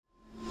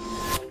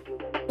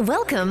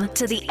Welcome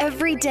to the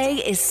Everyday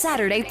is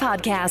Saturday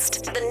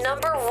podcast, the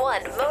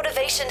 #1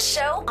 motivation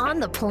show on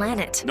the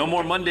planet. No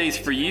more Mondays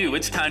for you.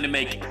 It's time to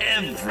make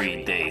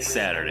every day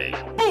Saturday.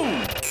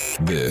 Boom!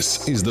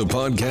 This is the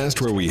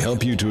podcast where we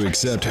help you to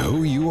accept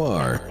who you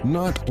are,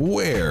 not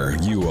where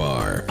you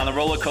are. On the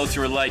roller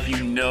coaster of life,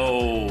 you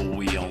know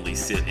we only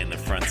sit in the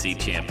front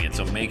seat, champion.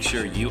 So make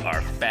sure you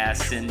are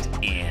fastened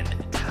and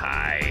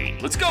tight.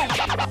 Let's go!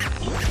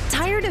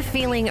 Tired of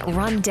feeling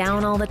run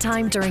down all the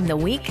time during the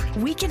week?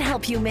 We can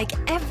help you make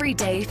every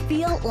day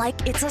feel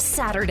like it's a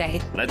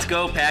Saturday. Let's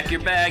go. Pack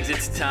your bags.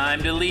 It's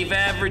time to leave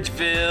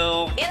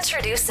Averageville.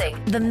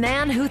 Introducing the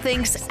man who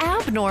thinks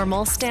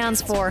abnormal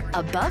stands for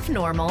above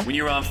normal. When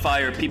you're on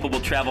fire, people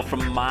will travel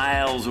from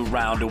miles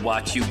around to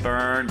watch you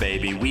burn,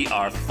 baby. We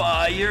are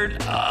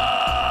fired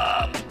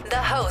up.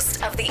 The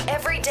host of the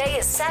Everyday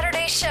is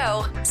Saturday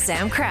show,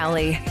 Sam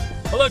Crowley.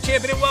 Hello,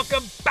 champion, and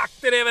welcome back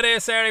to the Everyday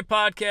is Saturday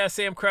podcast.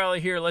 Sam Crowley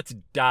here. Let's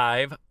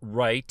dive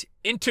right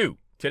into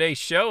today's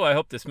show. I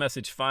hope this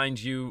message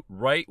finds you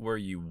right where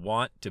you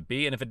want to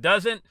be. And if it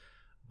doesn't,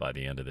 by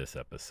the end of this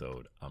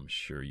episode, I'm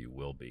sure you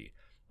will be.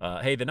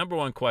 Hey, the number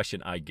one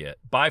question I get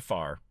by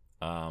far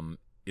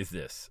is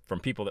this from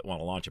people that want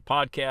to launch a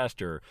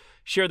podcast or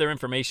share their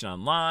information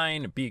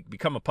online,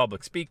 become a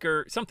public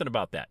speaker, something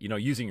about that,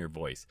 using your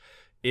voice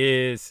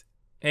is,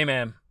 hey,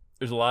 man,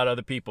 there's a lot of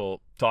other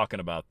people talking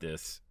about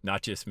this,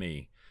 not just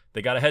me.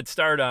 They got a head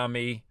start on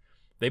me.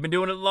 They've been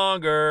doing it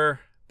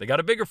longer. They got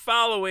a bigger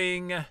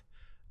following.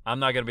 I'm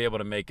not going to be able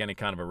to make any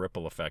kind of a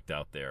ripple effect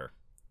out there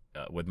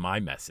with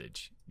my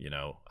message.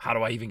 How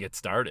do I even get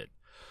started?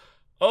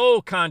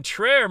 Au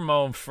contraire,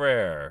 mon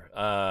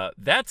frère.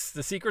 That's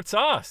the secret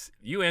sauce.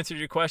 You answered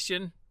your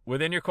question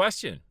within your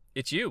question.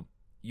 It's you.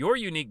 Your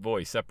unique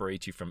voice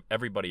separates you from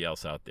everybody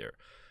else out there.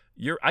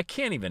 I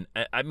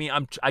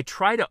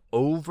try to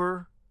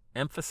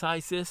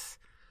overemphasize this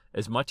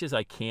as much as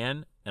I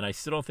can, and I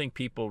still don't think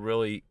people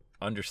really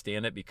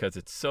understand it because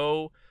it's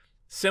so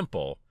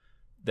simple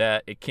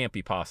that it can't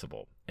be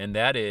possible. And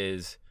that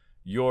is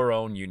your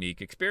own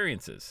unique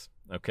experiences.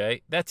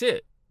 Okay? That's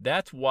it.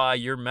 That's why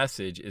your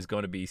message is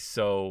going to be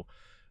so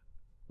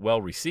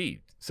well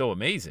received, so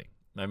amazing.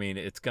 I mean,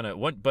 it's going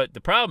to, but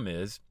the problem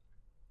is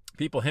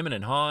people hemming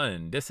and hawing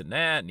and this and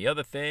that and the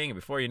other thing. And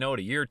before you know it,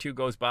 a year or two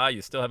goes by,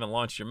 you still haven't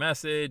launched your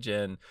message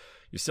and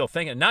you're still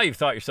thinking, now you've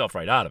thought yourself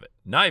right out of it.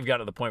 Now you've got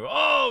to the point where,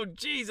 oh,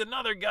 geez,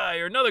 another guy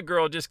or another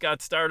girl just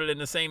got started in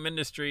the same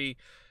industry.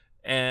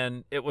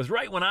 And it was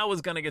right when I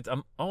was going to get,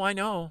 I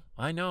know.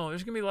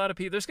 There's going to be a lot of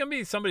people. There's going to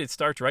be somebody that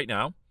starts right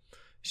now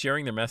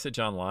sharing their message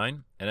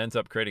online and ends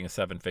up creating a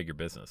 7-figure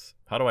business.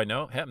 How do I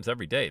know? It happens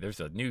every day. There's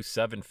a new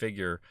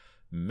 7-figure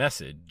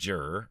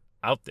messenger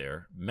out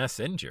there,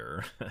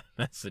 messenger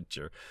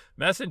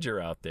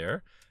out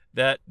there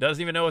that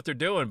doesn't even know what they're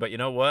doing. But you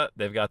know what?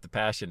 They've got the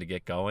passion to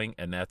get going,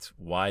 and that's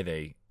why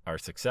they are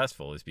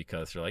successful, is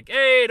because they're like,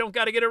 hey, don't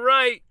got to get it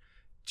right.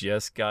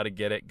 Just got to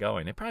get it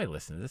going. They probably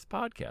listen to this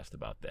podcast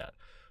about that.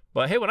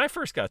 But hey, when I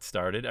first got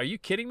started, are you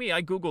kidding me?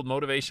 I Googled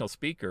motivational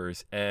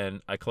speakers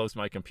and I closed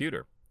my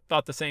computer.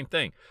 Thought the same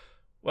thing.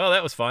 Well,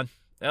 that was fun.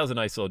 That was a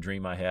nice little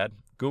dream I had.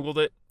 Googled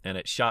it and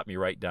it shot me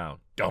right down.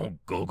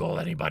 Don't Google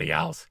anybody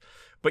else.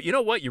 But you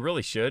know what? You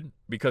really should,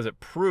 because it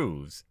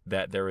proves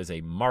that there is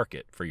a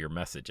market for your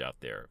message out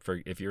there.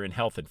 For if you're in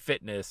health and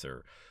fitness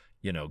or,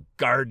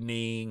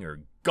 gardening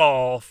or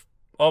golf.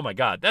 Oh my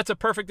God, that's a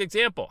perfect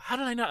example. How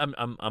did I not?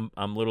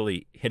 I'm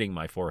literally hitting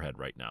my forehead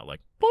right now.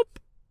 Like, boop,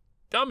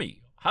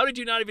 dummy. How did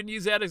you not even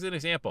use that as an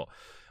example?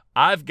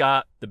 I've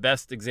got the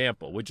best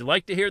example. Would you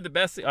like to hear the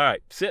best? All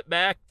right, sit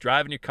back,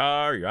 driving your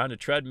car, you're on a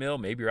treadmill,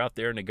 maybe you're out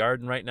there in the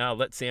garden right now.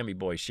 Let Sammy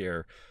Boy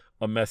share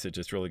a message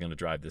that's really going to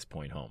drive this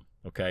point home,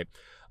 okay?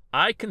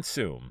 I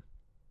consume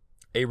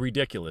a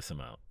ridiculous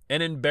amount,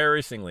 an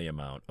embarrassingly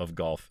amount of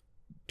golf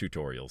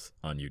tutorials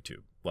on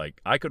YouTube. Like,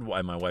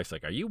 my wife's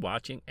like, are you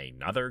watching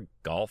another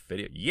golf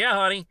video? Yeah,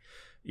 honey.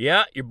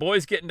 Yeah, your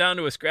boy's getting down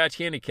to a scratch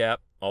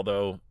handicap,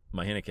 although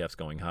my handicap's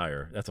going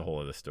higher. That's a whole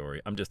other story.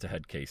 I'm just a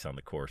head case on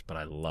the course, but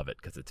I love it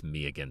because it's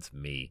me against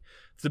me.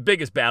 It's the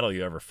biggest battle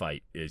you ever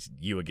fight is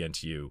you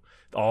against you.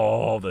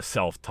 All the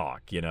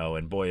self-talk,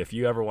 and boy, if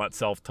you ever want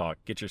self-talk,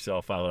 get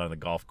yourself out on the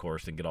golf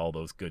course and get all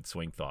those good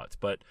swing thoughts.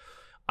 But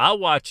I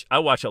watch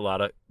a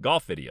lot of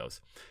golf videos,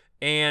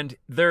 and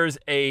there's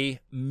a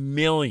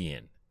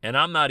million, and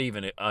I'm not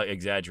even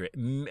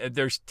exaggerating,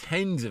 there's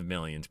tens of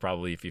millions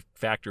probably if you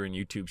factor in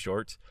YouTube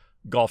Shorts,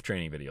 golf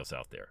training videos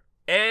out there.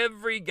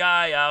 Every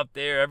guy out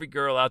there, every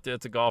girl out there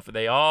that's a golfer,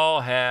 they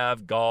all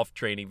have golf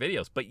training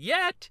videos. But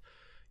yet,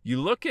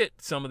 you look at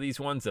some of these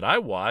ones that I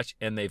watch,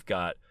 and they've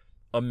got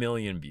 1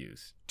 million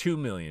views, 2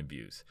 million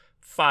views,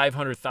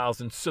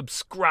 500,000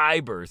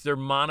 subscribers. They're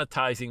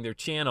monetizing their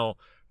channel,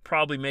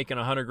 probably making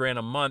 $100,000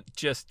 a month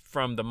just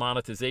from the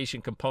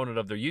monetization component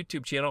of their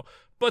YouTube channel.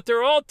 But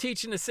they're all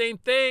teaching the same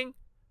thing: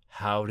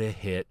 how to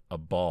hit a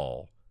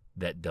ball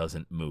that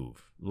doesn't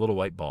move. A little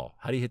white ball.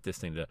 How do you hit this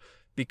thing?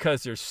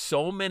 Because there's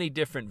so many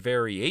different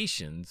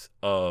variations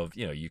of,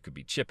 you could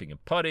be chipping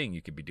and putting,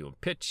 you could be doing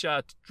pitch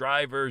shots,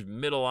 drivers,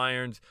 middle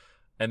irons,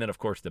 And then, of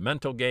course, the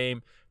mental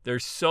game.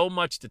 There's so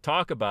much to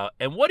talk about.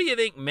 And what do you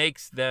think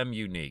makes them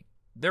unique?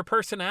 Their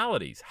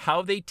personalities,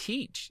 how they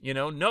teach.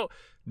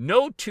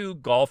 No two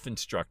golf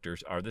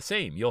instructors are the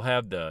same. You'll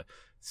have the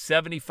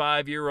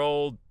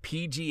 75-year-old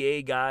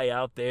PGA guy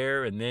out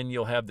there, and then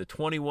you'll have the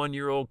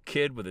 21-year-old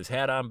kid with his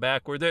hat on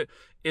backward.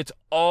 It's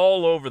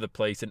all over the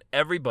place, and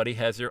everybody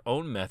has their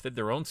own method,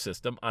 their own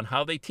system on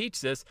how they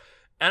teach this,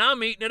 and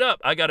I'm eating it up.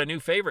 I got a new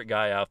favorite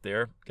guy out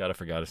there. I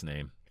forgot his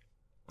name.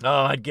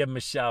 Oh, I'd give him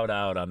a shout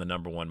out on the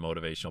 #1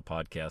 motivational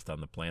podcast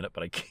on the planet,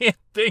 but I can't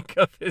think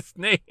of his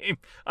name.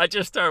 I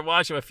just started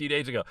watching him a few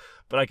days ago,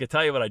 but I can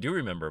tell you what I do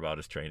remember about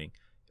his training.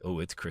 Oh,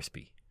 it's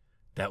crispy.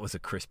 That was a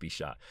crispy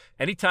shot.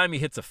 Anytime he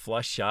hits a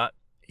flush shot,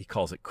 he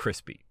calls it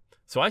crispy.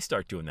 So I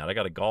start doing that. I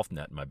got a golf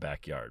net in my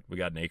backyard. We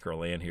got an acre of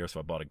land here, so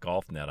I bought a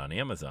golf net on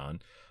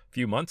Amazon a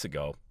few months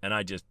ago, and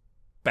I just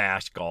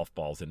bash golf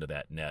balls into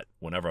that net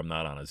whenever I'm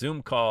not on a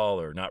Zoom call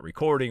or not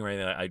recording or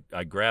anything.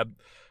 I grab,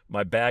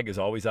 my bag is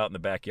always out in the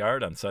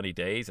backyard on sunny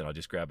days, and I'll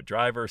just grab a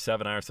driver,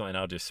 7-iron or something, and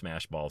I'll just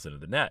smash balls into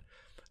the net.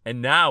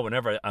 And now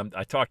whenever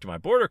I talk to my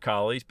border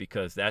collies,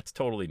 because that's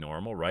totally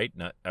normal, right?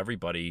 Not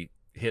everybody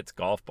hits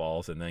golf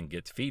balls and then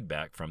gets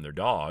feedback from their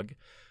dog.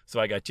 So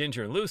I got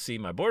Ginger and Lucy,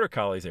 my border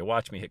collies. They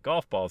watch me hit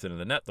golf balls into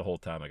the net the whole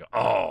time. I go,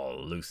 oh,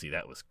 Lucy,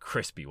 that was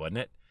crispy, wasn't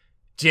it?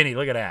 Ginny,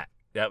 look at that.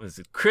 That was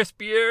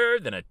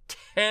crispier than a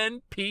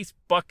 10-piece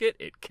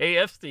bucket at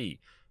KFC.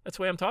 That's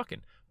the way I'm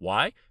talking.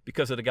 Why?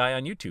 Because of the guy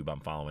on YouTube I'm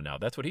following now.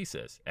 That's what he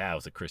says. It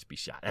was a crispy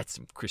shot. That's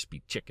some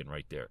crispy chicken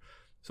right there.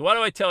 So why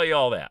do I tell you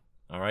all that?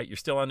 All right, you're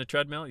still on the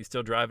treadmill. You're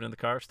still driving in the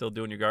car, still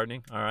doing your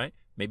gardening. All right,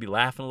 maybe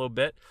laughing a little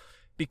bit,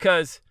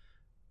 because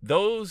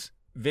those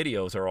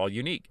videos are all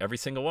unique, every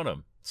single one of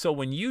them. So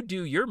when you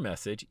do your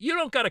message, you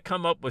don't got to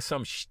come up with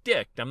some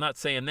shtick. I'm not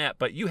saying that,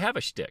 but you have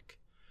a shtick.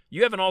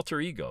 You have an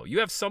alter ego. You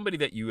have somebody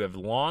that you have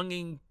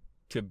longing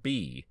to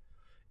be,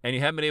 and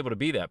you haven't been able to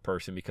be that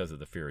person because of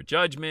the fear of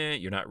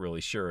judgment. You're not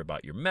really sure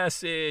about your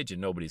message,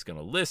 and nobody's going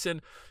to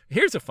listen.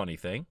 Here's a funny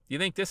thing. You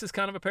think this is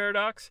kind of a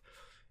paradox?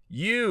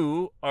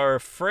 You are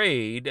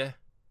afraid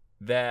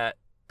that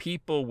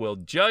people will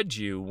judge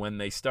you when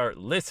they start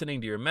listening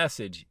to your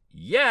message,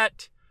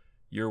 yet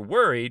you're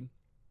worried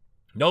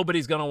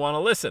nobody's going to want to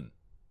listen.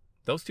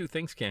 Those two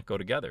things can't go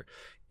together.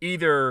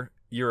 Either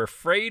you're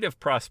afraid of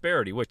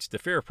prosperity, which the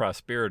fear of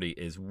prosperity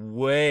is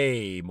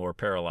way more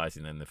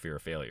paralyzing than the fear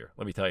of failure.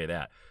 Let me tell you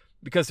that.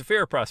 Because the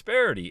fear of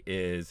prosperity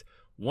is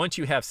once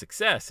you have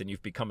success and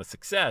you've become a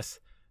success,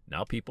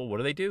 now people,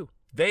 what do?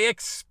 They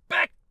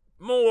expect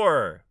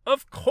more.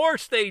 Of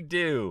course they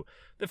do.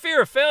 The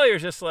fear of failure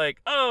is just like,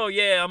 oh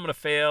yeah, I'm going to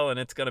fail and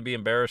it's going to be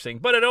embarrassing,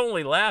 but it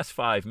only lasts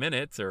 5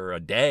 minutes or a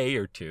day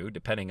or two,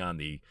 depending on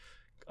the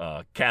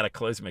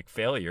cataclysmic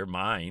failure.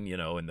 Mine,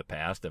 in the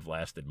past have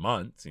lasted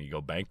months, and you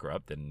go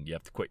bankrupt and you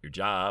have to quit your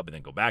job and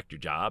then go back to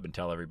your job and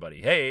tell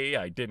everybody, hey,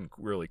 I didn't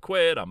really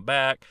quit. I'm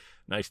back.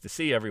 Nice to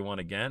see everyone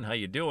again. How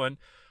you doing?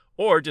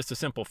 Or just a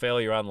simple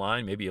failure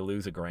online. Maybe you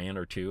lose $1,000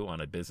 or $2,000 on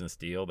a business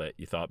deal that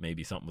you thought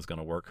maybe something was going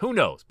to work. Who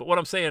knows? But what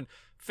I'm saying,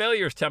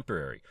 failure is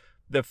temporary.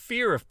 The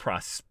fear of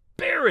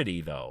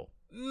prosperity, though,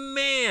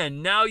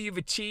 man, now you've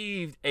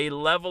achieved a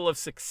level of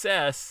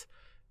success,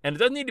 and it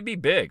doesn't need to be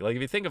big. Like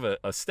if you think of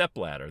a step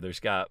ladder, there's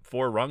got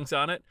 4 rungs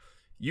on it.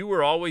 You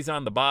were always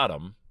on the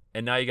bottom,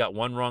 and now you got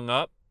 1 rung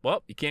up.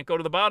 Well, you can't go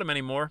to the bottom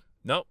anymore.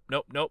 Nope.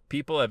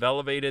 People have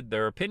elevated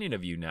their opinion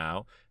of you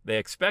now. They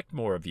expect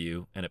more of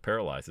you, and it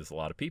paralyzes a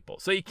lot of people.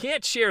 So you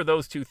can't share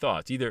those two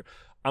thoughts. Either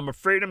I'm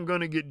afraid I'm going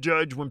to get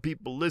judged when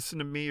people listen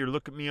to me or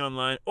look at me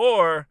online,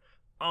 or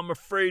I'm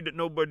afraid that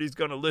nobody's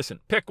going to listen.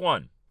 Pick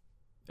one.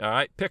 All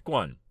right? Pick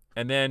one.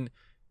 And then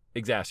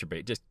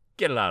exacerbate. Just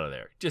get it out of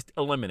there. Just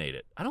eliminate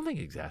it. I don't think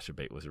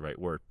exacerbate was the right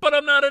word, but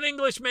I'm not an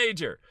English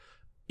major.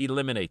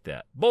 Eliminate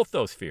that. Both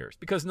those fears,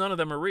 because none of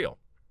them are real.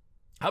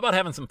 How about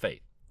having some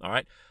faith? All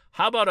right?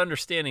 How about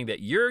understanding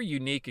that your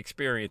unique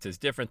experience is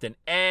different than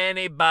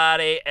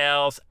anybody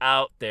else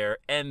out there,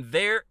 and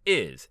there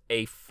is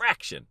a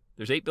fraction.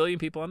 There's 8 billion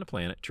people on the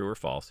planet. True or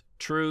false?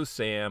 True,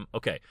 Sam.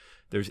 Okay.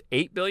 There's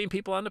 8 billion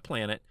people on the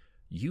planet.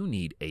 You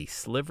need a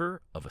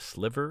sliver of a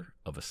sliver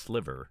of a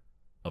sliver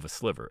of a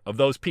sliver of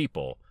those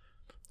people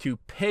to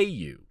pay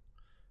you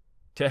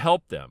to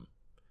help them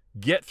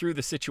get through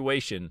the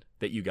situation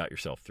that you got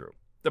yourself through.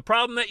 The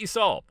problem that you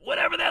solved,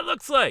 whatever that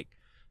looks like.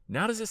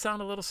 Now does it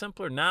sound a little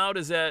simpler? Now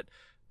does that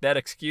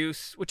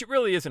excuse, which it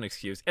really is an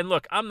excuse. And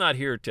look, I'm not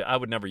here to, I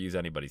would never use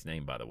anybody's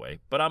name, by the way,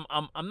 but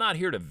I'm not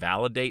here to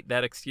validate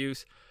that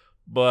excuse,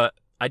 but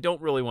I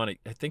don't really want to,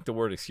 I think the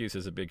word excuse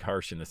is a big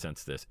harsh in the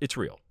sense this. It's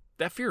real.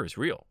 That fear is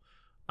real.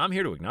 I'm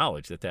here to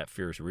acknowledge that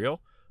fear is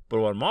real, but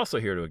what I'm also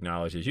here to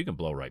acknowledge is you can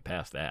blow right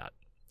past that.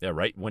 Yeah,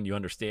 right? When you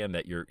understand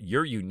that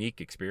your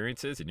unique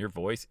experiences and your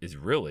voice is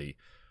really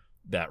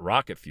that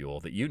rocket fuel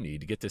that you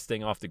need to get this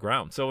thing off the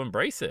ground. So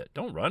embrace it.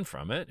 Don't run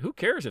from it. Who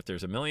cares if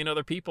there's a million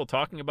other people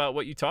talking about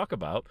what you talk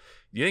about?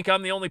 You think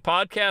I'm the only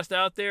podcast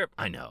out there?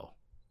 I know.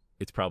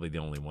 It's probably the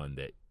only one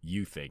that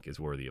you think is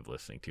worthy of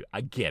listening to.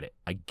 I get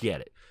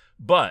it.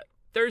 But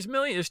there's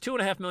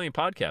 2.5 million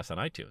podcasts on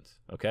iTunes,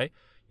 okay?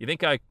 You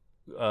think I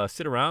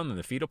sit around in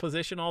the fetal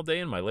position all day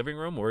in my living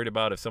room worried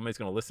about if somebody's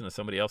going to listen to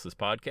somebody else's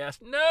podcast?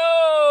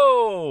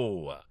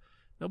 No!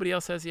 Nobody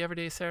else has the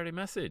Everyday Saturday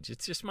message.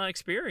 It's just my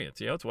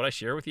experience. It's what I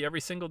share with you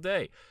every single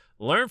day.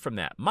 Learn from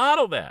that.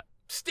 Model that.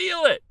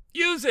 Steal it.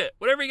 Use it.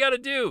 Whatever you got to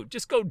do.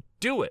 Just go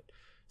do it.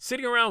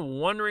 Sitting around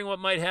wondering what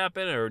might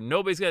happen or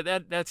nobody's got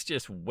that's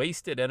just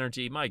wasted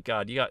energy. My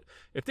God,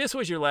 if this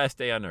was your last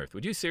day on earth,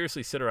 would you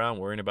seriously sit around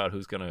worrying about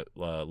who's going to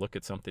look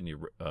at something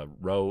you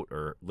wrote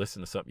or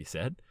listen to something you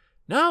said?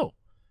 No.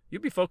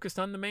 You'd be focused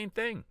on the main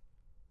thing.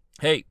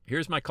 Hey,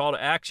 here's my call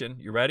to action.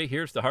 You ready?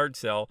 Here's the hard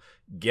sell.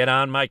 Get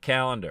on my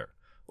calendar.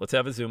 Let's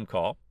have a Zoom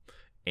call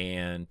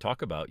and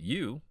talk about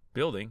you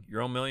building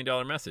your own $1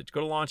 million message.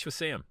 Go to Launch with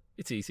Sam.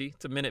 It's easy.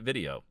 It's a minute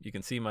video. You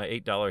can see my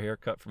 $8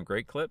 haircut from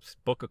Great Clips.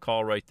 Book a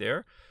call right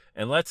there.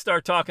 And let's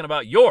start talking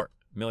about your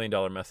 $1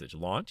 million message.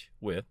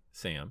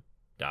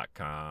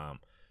 LaunchWithSam.com.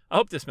 I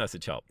hope this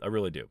message helped. I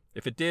really do.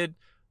 If it did,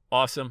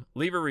 awesome.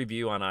 Leave a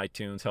review on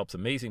iTunes. Helps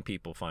amazing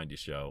people find your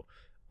show.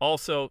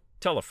 Also,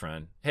 tell a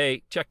friend.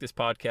 Hey, check this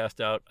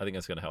podcast out. I think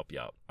it's going to help you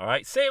out. All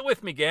right? Say it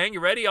with me, gang. You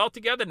ready? All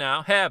together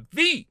now. Have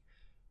the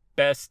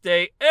best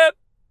day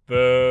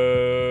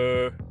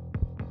ever.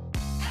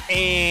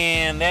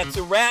 And that's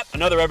a wrap.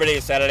 Another Everyday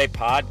Saturday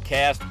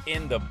podcast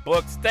in the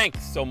books.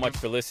 Thanks so much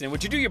for listening.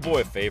 Would you do your boy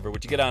a favor?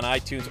 Would you get on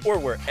iTunes or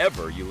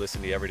wherever you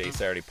listen to the Everyday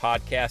Saturday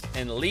podcast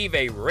and leave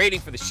a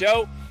rating for the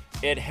show?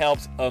 It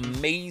helps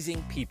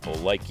amazing people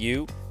like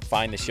you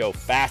find the show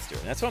faster.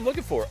 And that's what I'm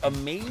looking for.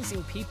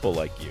 Amazing people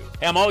like you.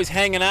 Hey, I'm always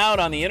hanging out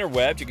on the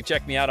interwebs. You can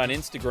check me out on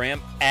Instagram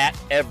at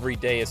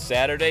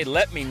EverydayIsSaturday.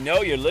 Let me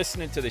know you're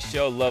listening to the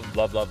show.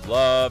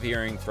 Love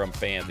hearing from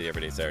fans of the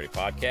Everyday Saturday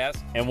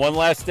podcast. And one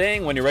last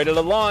thing, when you're ready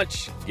to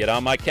launch, get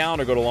on my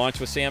calendar. Go to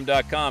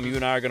launchwithsam.com. You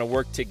and I are going to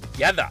work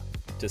together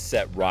to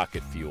set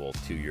rocket fuel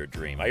to your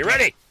dream. Are you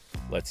ready?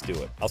 Let's do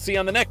it. I'll see you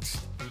on the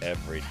next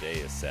Everyday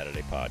is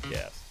Saturday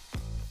podcast.